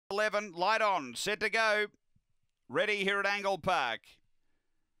11, light on, set to go. Ready here at Angle-Park.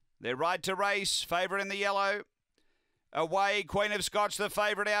 They're right to race, favourite in the yellow. Away, Queen of Scots, the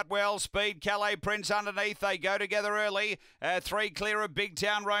favourite out well. Speed, Calais Prince underneath. They go together early. 3 clear of Big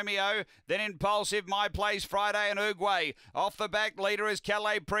Town Romeo. Then Impulsive, My Place Friday and Uruguay. Off the back, leader is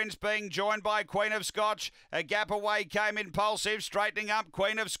Calais Prince being joined by Queen of Scots. A gap away came Impulsive. Straightening up,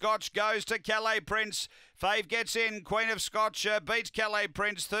 Queen of Scots goes to Calais Prince. Fave gets in. Queen of Scots beats Calais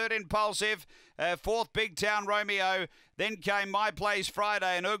Prince. Third, Impulsive. Fourth, Big Town Romeo. Then came My Place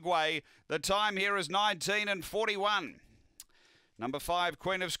Friday and Uruguay. The time here is 19 and 41. Number 5,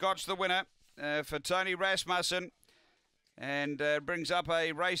 Queen of Scots, the winner for Tony Rasmussen. And brings up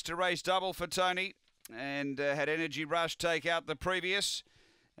a race-to-race double for Tony. And had Energy Rush take out the previous.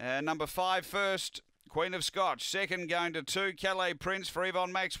 Number 5 first, Queen of Scots. Second going to 2, Calais Prince for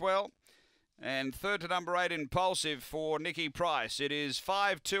Yvonne Maxwell. And third to number 8, Impulsive for Nikki Price. It is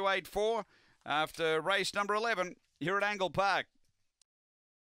 5-2-8-4 after race number 11 here at Angle-Park.